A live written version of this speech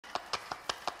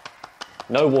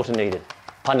No water needed.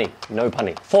 Honey, no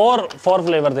honey. Four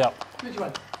flavors there. Which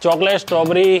one? Chocolate,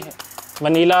 strawberry,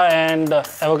 vanilla and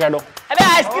avocado. अबे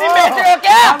ice cream बेच रहे हो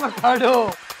क्या? Avocado.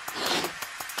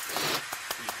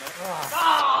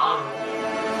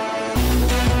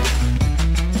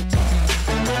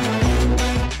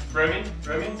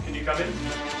 Romi, can you come in?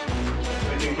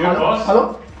 Anything good, boss? Hello?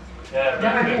 Yeah,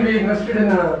 Yeah, I think we invested in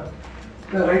the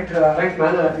right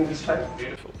manner. I think this time.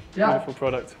 Beautiful. Yeah. Beautiful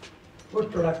product.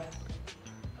 Good product.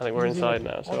 I think we're inside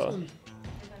now, so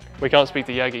we can't speak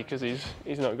to Yagi because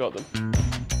he's not got them.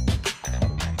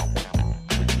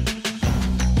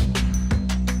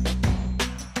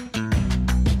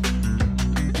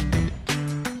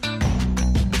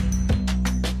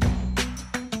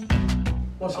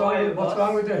 What's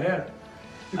wrong with your hair?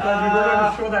 Because we don't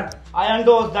have to show that. I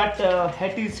endorsed that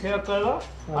Hetty's hair color.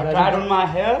 I tried on my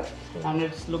hair and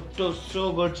it's looked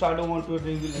so good, so I don't want to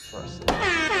reveal it first.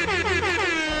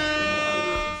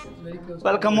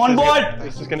 Welcome on board.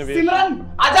 This is going to be. Simran,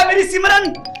 आजा मेरी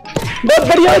सिमरन. बहुत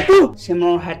बढ़िया है तू.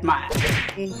 Simran had my.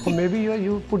 Maybe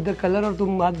you put the color और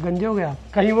तुम आज गंजे हो गया.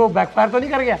 कहीं वो backfire तो नहीं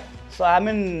कर गया? So I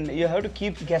mean, you have to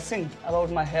keep guessing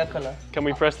about my hair color. Can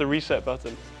we press the reset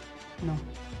button? No.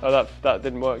 Oh, that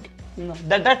didn't work. No,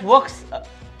 that works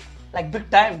like big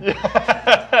time.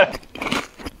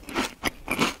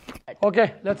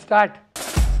 Okay, let's start.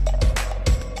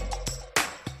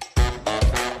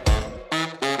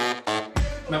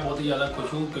 मैं बहुत ही ज़्यादा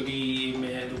खुश हूँ क्योंकि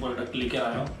मैं जो product लेके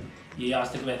आया हूँ ये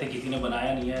आज तक वैसे किसी ने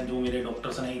बनाया नहीं है, जो मेरे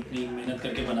डॉक्टर्स ने इतनी मेहनत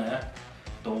करके बनाया।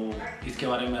 तो इसके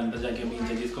बारे में अंदर जाके अभी इन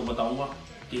जजेस को बताऊँगा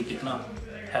कि कितना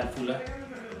हेल्पफुल है।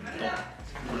 तो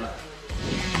good luck.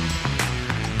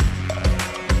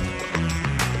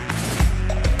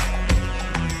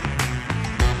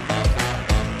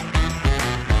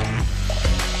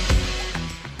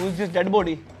 Who is this dead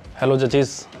body? Hello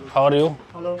judges, how are you?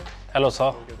 Hello. Hello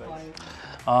sir.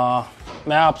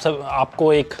 मैं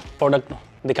आपको एक प्रोडक्ट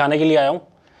दिखाने के लिए आया हूँ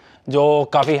जो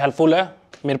काफ़ी हेल्पफुल है।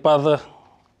 मेरे पास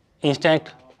इंस्टेंट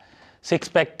 6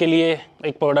 पैक के लिए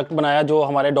एक प्रोडक्ट बनाया जो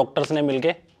हमारे डॉक्टर्स ने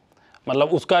मिलके, मतलब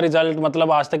उसका रिजल्ट,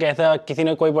 मतलब आज तक ऐसा किसी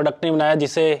ने कोई प्रोडक्ट नहीं बनाया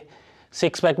जिससे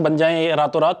 6 पैक बन जाए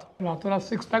रातों रात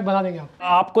 6 पैक बना देंगे आप।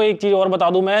 आपको एक चीज़ और बता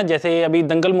दूं मैं, जैसे अभी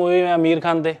दंगल मूवी में आमिर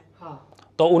खान थे,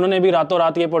 तो उन्होंने भी रातों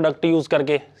रात ये प्रोडक्ट यूज़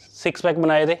करके 6 पैक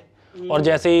बनाए थे। और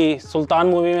जैसे ही सुल्तान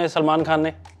मूवी में सलमान खान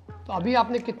ने। तो अभी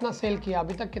आपने कितना सेल किया?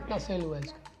 अभी तक कितना सेल हुआ है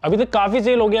इसका? अभी तक काफ़ी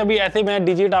सेल हो गया। अभी ऐसे मैं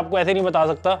डिजिट आपको ऐसे नहीं बता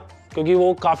सकता क्योंकि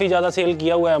वो काफ़ी ज़्यादा सेल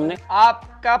किया हुआ है हमने।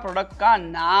 आपका प्रोडक्ट का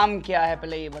नाम क्या है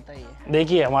पहले ये बताइए।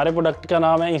 देखिए हमारे प्रोडक्ट का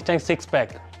नाम है इंस्टेंट 6 पैक।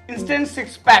 Instant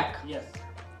 6 pack.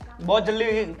 बहुत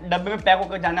जल्दी डब्बे में पैक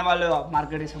होकर जाने वाले हो आप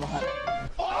मार्केट से बाहर।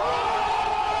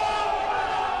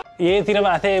 ये सिर्फ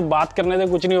ऐसे बात करने से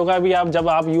कुछ नहीं होगा। अभी जब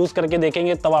आप यूज करके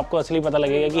देखेंगे तब आपको असली पता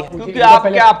लगेगा कि क्योंकि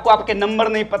आपको आपके नंबर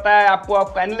नहीं पता है, आपको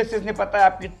आपका एनालिसिस नहीं पता है,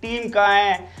 आपकी टीम कहाँ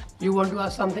है। You want to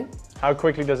ask something? How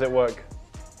quickly does it work?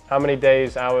 How many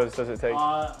days, hours does it take?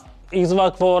 Is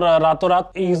work for रातों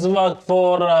रात। Is work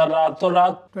for रातों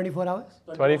रात। 24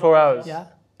 hours. 24 hours. Yeah.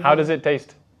 How does it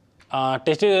taste?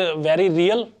 Taste is very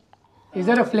real. Is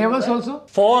there a flavors also?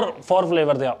 Four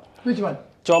flavors there. Which one?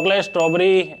 Chocolate,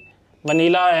 strawberry,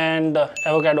 vanilla and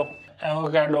avocado.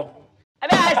 Avocado.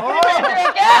 अबे ice cream बेच रहे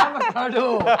हो क्या? Avocado.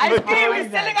 Ice cream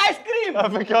is selling ice cream.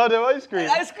 Avocado ice cream.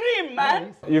 Ice cream, man.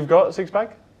 You've got 6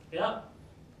 pack? Yeah.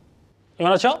 You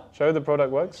wanna show? Show the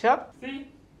product works.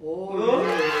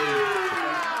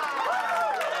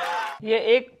 ये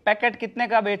एक packet कितने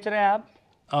का बेच रहे हैं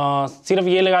आप? सिर्फ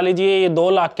ये लगा लीजिए, ये 2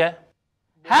 लाख का है।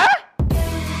 हैं?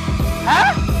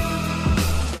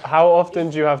 How often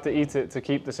do you have to eat it to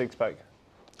keep the 6 pack?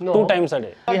 No. 2 times a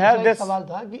day. एक सवाल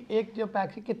था कि एक जो पैक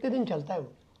है कितने दिन चलता है वो?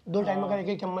 2 टाइम अगर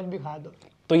एक चम्मच भी खा दो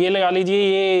तो ये लगा लीजिए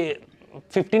ये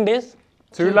 15 days.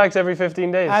 2 lakhs every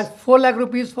 15 days. As 4 lakh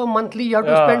rupees for monthly you have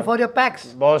to spend for your packs.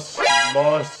 Boss.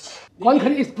 कौन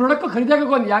खरीद इस प्रोडक्ट को खरीदेगा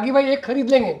कौन? यागी भाई एक खरीद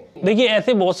लेंगे। देखिए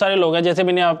ऐसे बहुत सारे लोग हैं, जैसे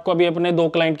मैंने आपको अभी अपने 2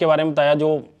 क्लाइंट के बारे में बताया जो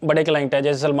बड़े क्लाइंट है,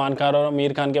 जैसे सलमान खान और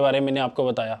आमिर खान के बारे में मैंने आपको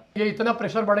बताया। ये इतना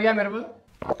प्रेशर बढ़ गया मेरे पर।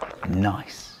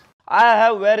 Nice. I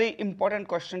have very important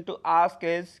question to ask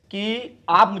is कि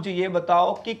आप मुझे ये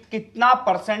बताओ कि कितना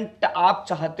 % आप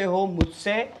चाहते हो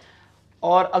मुझसे,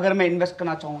 और अगर मैं इन्वेस्ट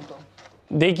करना चाहूँ तो?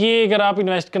 देखिए अगर आप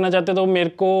इन्वेस्ट करना चाहते तो मेरे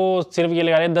को सिर्फ ये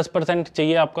लगा रहे 10%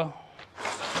 चाहिए आपका।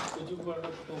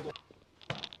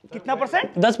 कितना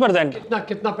 %? 10%।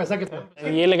 कितना पैसा कितना?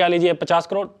 ये लगा लीजिए 50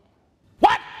 करोड़।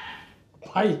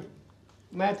 भाई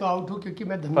मैं तो आउट हूँ क्योंकि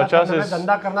मैं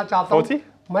धंधा करना चाहता हूँ।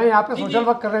 मैं यहाँ पे सोशल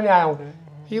वर्क करने आया हूँ।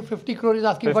 ये 50 करोड़ इज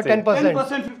आस्किंग फॉर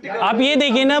 10%। आप ये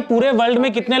देखिए ना पूरे वर्ल्ड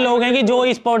में कितने लोग हैं कि जो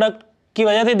इस प्रोडक्ट की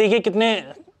वजह से देखिए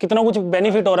कितना कुछ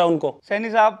बेनिफिट हो रहा है उनको। सैनी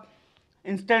साहब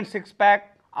इंस्टेंट 6 पैक,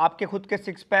 आपके खुद के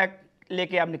 6 पैक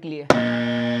लेके आप निकलिए।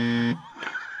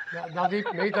 नवदीप,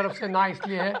 मेरी तरफ से ना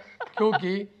इसलिए है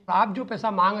क्योंकि आप जो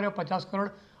पैसा मांग रहे हो 50 करोड़,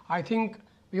 आई थिंक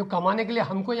ये कमाने के लिए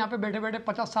हमको यहाँ पे बैठे बैठे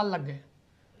 50 साल लग गए,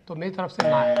 तो मेरी तरफ से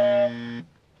ना है।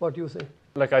 What you say?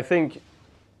 Look, I think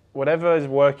whatever is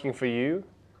working for you,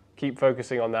 keep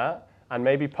focusing on that, and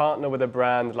maybe partner with a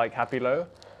brand like Happylo,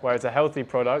 where it's a healthy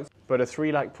product, but a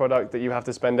 3 lakh product that you have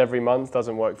to spend every month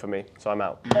doesn't work for me, so I'm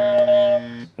out.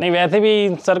 नहीं, वैसे भी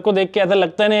sir को देख के ऐसा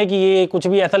लगता नहीं है कि ये कुछ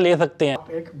भी ऐसा ले सकते हैं। आप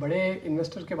एक बड़े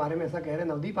इन्वेस्टर के बारे में ऐसा कह रहे हैं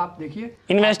नवदीप, आप देखिए।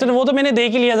 इन्वेस्टर वो तो मैंने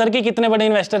देख ही लिया सर कि कितने बड़े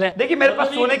इन्वेस्टर हैं। देखिए मेरे पास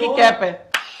सोने की कैप है।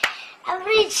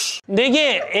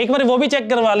 देखिए एक बार वो भी चेक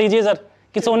करवा लीजिए सर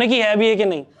कि सोने की है भी है कि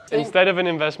नहीं। Instead of an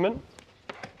investment,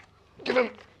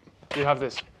 you have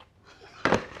this.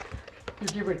 You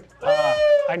keep it.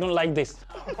 I don't like this.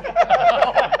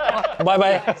 Bye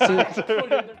bye. See you.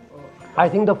 I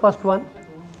think the first one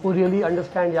who really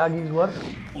understand Yagi's work.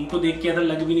 उनको देख के ऐसा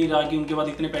लग भी नहीं रहा कि उनके पास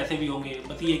इतने पैसे भी होंगे,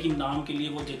 बस ये कि नाम के लिए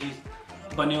वो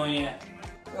जगीज बने हुए हैं।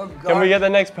 Can we get the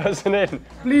next person in?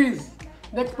 Please,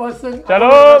 next person.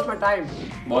 चलो। My time.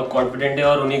 बहुत कॉन्फिडेंट है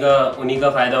और उन्हीं का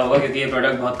फायदा होगा क्योंकि ये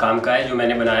प्रोडक्ट बहुत काम का है जो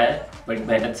मैंने बनाया है, बट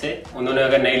मेहनत से उन्होंने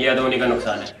अगर नहीं लिया तो उन्हीं का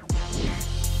नुकसान है।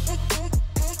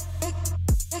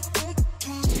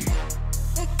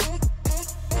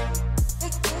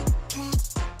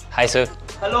 Hi sir.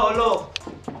 Hello hello.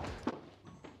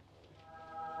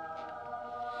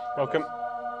 Welcome.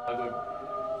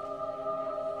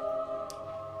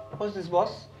 What's this,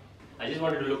 boss? I just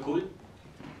wanted to look cool.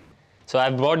 So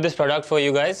I've bought this product for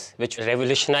you guys, which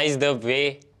revolutionized the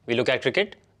way we look at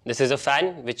cricket. This is a fan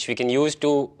which we can use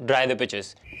to dry the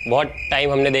pitches. बहुत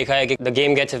time हमने देखा है कि the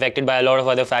game gets affected by a lot of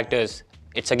other factors.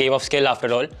 It's a game of skill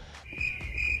after all.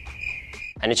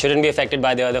 And it shouldn't be affected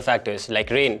by the other factors,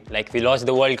 like rain, like we lost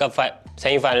the World Cup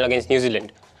semi-final against New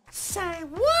Zealand. Say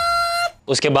what?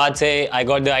 उसके बाद से I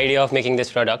got the idea of making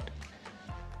this product.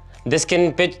 This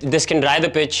can dry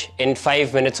the pitch in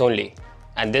 5 minutes only,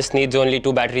 and this needs only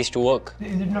 2 batteries to work.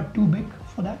 Is it not too big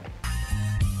for that?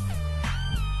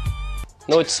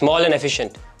 No, it's small and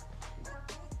efficient.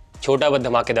 छोटा but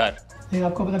धमाकेदार. नहीं,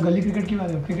 आपको पता गली cricket की बात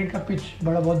है, cricket का पिच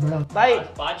बहुत बड़ा। भाई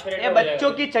ये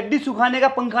बच्चों की चड्डी सुखाने का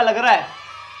पंखा लग रहा है।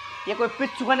 ये कोई पिच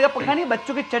सुखाने का पंखा नहीं,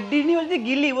 बच्चों की चड्डी नहीं होती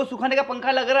गीली, वो सुखाने का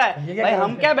पंखा लग रहा है। भाई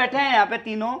हम क्या बैठे हैं यहाँ पे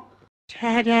तीनों।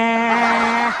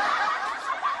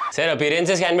 Sir,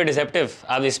 appearances can be deceptive.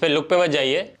 आप इस पे look पे मत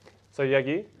जाइए. So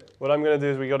Yagi, what I'm going to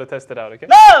do is we got to test it out, okay?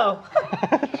 No!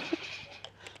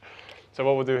 So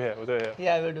what we'll do here, we'll do it here.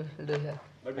 Yeah, we'll do here.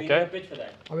 But we Okay. need a pitch for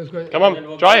that. Come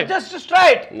on, try it. Just try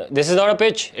it. No, this is not a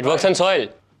pitch. It works on soil.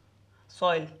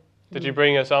 Soil. Did you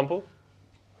bring a sample?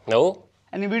 No.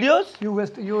 Any videos? You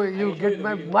get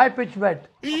my pitch wet.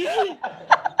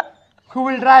 Who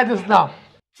will try this now?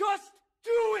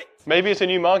 Maybe it's a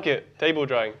new market, table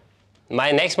drying. My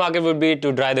next market would be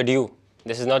to dry the dew.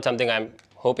 This is not something I'm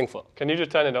hoping for. Can you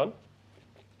just turn it on?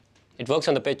 It works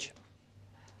on the pitch.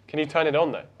 Can you turn it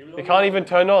on though? It can't even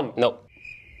turn on. No.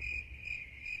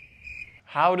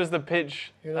 How does the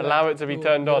pitch allow it to be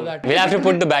turned on? We'll have to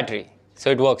put the battery, so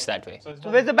it works that way. So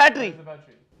where's the battery?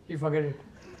 You forget it.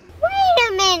 Wait a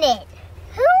minute.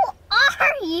 Who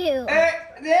are you?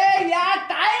 यार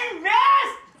time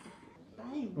waste.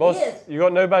 Boss, you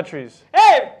got no batteries.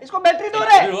 Hey, इसको battery दो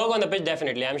रे. It will work on the pitch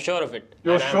definitely. I'm sure of it.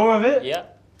 You're sure of it? Yeah.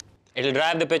 It'll dry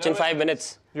up the pitch in 5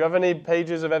 minutes. Do you have any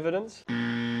pages of evidence?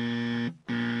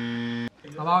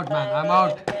 I'm out, man. I'm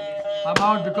out. I'm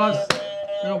out because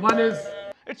one is.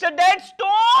 It's a dead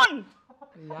stone.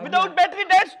 Without battery,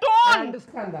 dead I stone.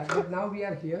 understand that, but now we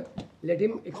are here. Let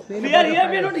him explain. We are here.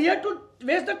 We are not here to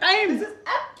waste the time. This is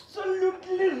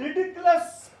absolutely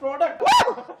ridiculous product.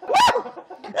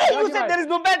 Hey, you said there is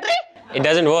no battery. It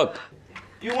doesn't work.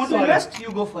 You want to invest?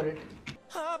 You go for it.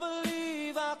 I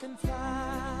believe I can fly.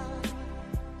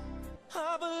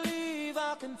 I believe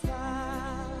I can fly.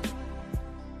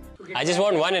 I just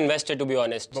want one investor, to be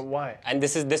honest. But why? And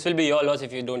this will be your loss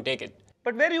if you don't take it.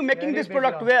 But where are you making this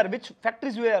product? Where? Which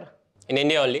factories where? In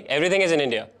India only. Everything is in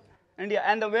India. India.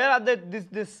 And where are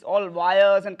this all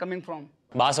wires and coming from?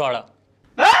 Baswada.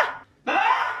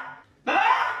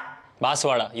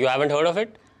 Baswada. You haven't heard of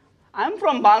it? I'm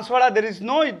from Banswara. There is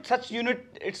no such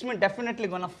unit. It's definitely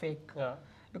gonna fake. Yeah.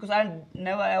 Because I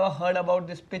never ever heard about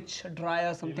this pitch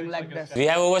dryer, something like this. We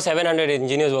have over 700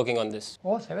 engineers working on this.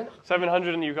 Oh, 7?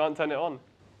 700 and you can't turn it on.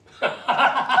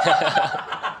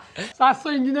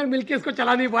 700 engineer मिलके इसको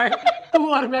चला नहीं पाए,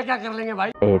 तू और मैं क्या कर लेंगे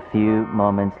भाई? A few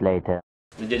moments later.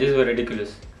 The judges were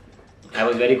ridiculous. I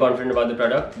was very confident about the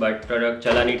product, but product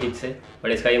चला नहीं ठीक से.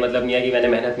 But इसका ये मतलब नहीं है कि मैंने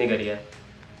मेहनत नहीं करी है.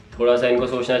 थोड़ा सा इनको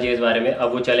सोचना चाहिए इस बारे में.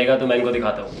 अब वो चलेगा तो मैं इनको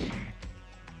दिखाता हूँ.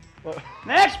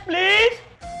 Next, please.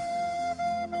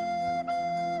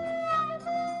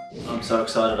 I'm so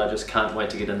excited, I just can't wait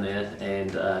to get in there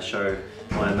and show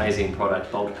my amazing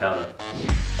product, Boult Powder.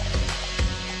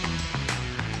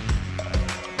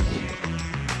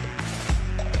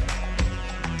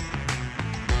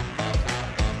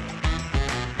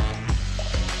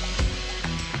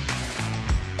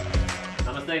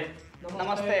 Namaste.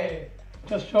 Namaste.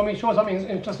 Just show some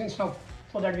interesting stuff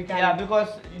so that we can. Yeah,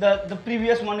 because the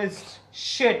previous one is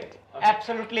shit.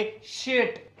 Absolutely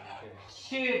shit.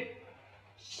 Shit.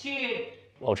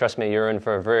 Shit. Well, trust me, you're in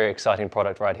for a very exciting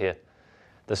product right here.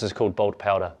 This is called Boult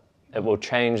Powder. It will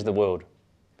change the world.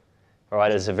 All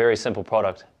right, it's a very simple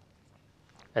product.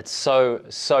 It's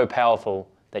so powerful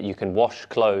that you can wash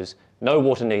clothes, no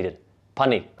water needed.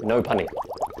 Pani, no pani.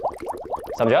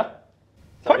 Samjha?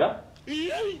 Samjha?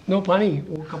 No pani.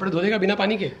 वो कपड़े धोने का बिना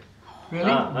पानी के.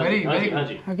 Really?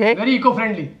 Very Okay. Very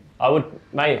eco-friendly. I would,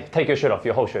 May, take your shirt off,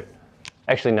 your whole shirt.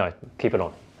 Actually, no, keep it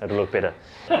on. It'll look better.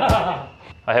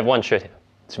 I have one shirt here.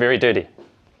 It's very dirty.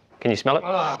 Can you smell it?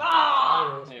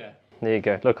 Yeah. There you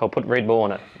go. Look, I'll put Red Bull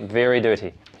on it. Very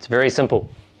dirty. It's very simple.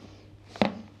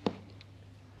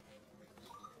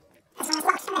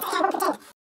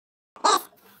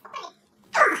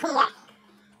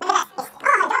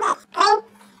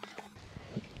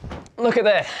 Look at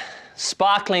that.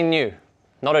 Sparkling new.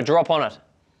 Not a drop on it.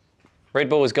 Red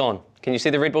Bull is gone. Can you see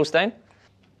the Red Bull stain?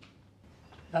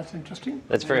 That's interesting.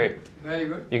 That's very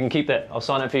good. You can keep that. I'll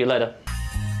sign it for you later.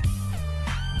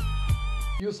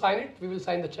 You sign it, we will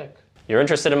sign the check. You're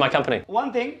interested in my company?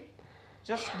 One thing,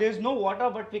 just there's no water,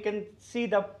 but we can see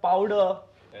the powder.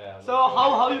 Yeah, so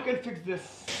how you can fix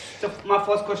this? So my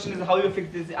first question is how you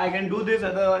fix this? I can do this,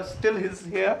 still his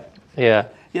here. Yeah.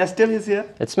 Yeah, still his here.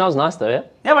 It smells nice though, yeah?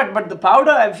 Yeah, but the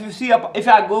powder, if you see, if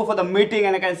I go for the meeting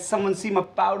and someone see my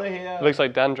powder here. It looks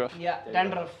like dandruff. Yeah,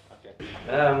 dandruff. Okay.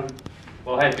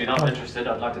 Well, hey, if you're not interested,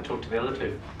 I'd like to talk to the other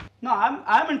two. No,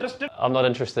 I'm interested. I'm not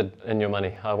interested in your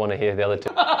money. I want to hear the other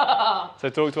two. So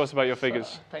talk to us about your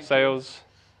figures. Sales,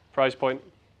 price point.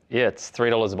 Yeah, it's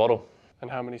 $3 a bottle. And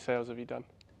how many sales have you done?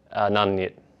 None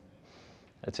yet.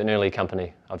 It's an early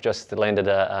company. I've just landed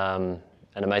an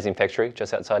amazing factory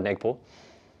just outside Nagpur.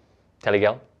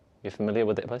 Taligal. You're familiar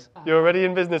with that place? You're already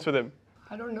in business with him?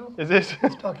 I don't know. Is it?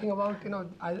 He's talking about,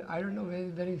 I don't know where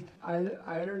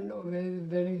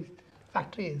the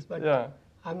factory is, but yeah.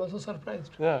 I'm also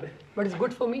surprised. Yeah. But it's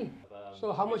good for me.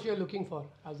 So how much you're looking for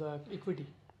as a equity?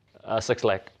 6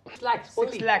 lakh. 6 lakhs.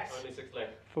 6 lakhs. Only 6 lakh.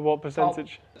 For what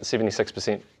percentage?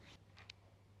 76%.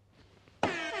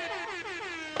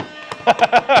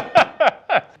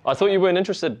 I thought you weren't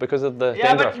interested because of the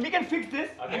dandruff. But we can fix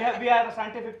this. Okay. We have a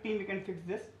scientific team, we can fix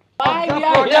this. Why we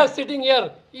are here sitting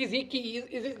here?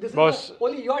 Boss.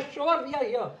 Only you are sure we are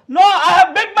here. No, I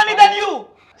have big money than you.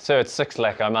 Sir, it's 6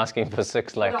 lakh. I'm asking for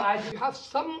 6 lakh. No, I have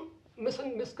some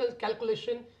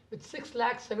miscalculation with 6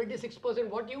 lakhs, 76%.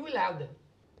 What you will have then?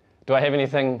 Do I have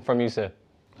anything from you, sir?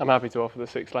 I'm happy to offer the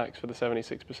 6 lakhs for the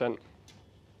 76%. All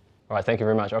right, thank you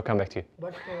very much. I'll come back to you.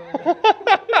 But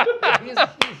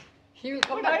he will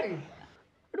come back to you.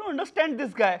 I don't understand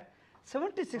this guy.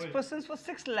 76% for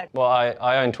 6 lakhs. Well,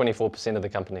 I own 24% of the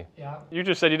company. Yeah. You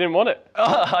just said you didn't want it.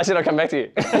 Oh, I said I'll come back to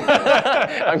you.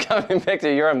 I'm coming back to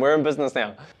you. We're in business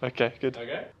now. Okay, good.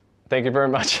 Okay. Thank you very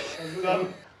much.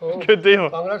 Good deal.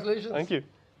 Congratulations. Thank you.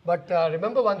 But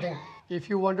remember one thing. If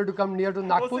you wanted to come near to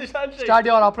Nagpur, start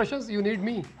your operations, you need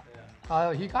me.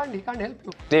 He can't help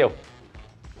you. Deal.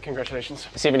 Congratulations.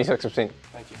 76%.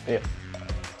 Thank you. Yeah.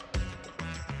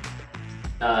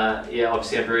 Yeah,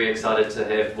 obviously I'm very excited to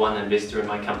have one investor in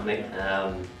my company.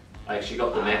 I actually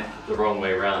got the math the wrong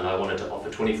way around. I wanted to offer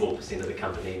 24% of the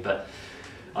company, but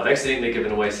I've accidentally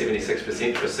given away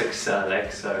 76% for 6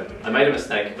 lakhs, so I made a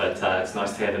mistake, but it's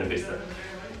nice to have an investor.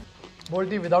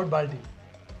 Boulty without Balti.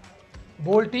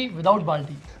 Boulty without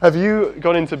Balti. Have you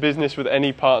gone into business with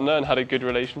any partner and had a good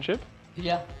relationship?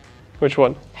 Yeah. Which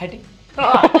one? Hattie.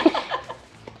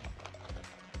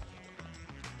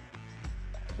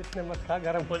 इतने मत खा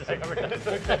गरम हो जाएगा बेटा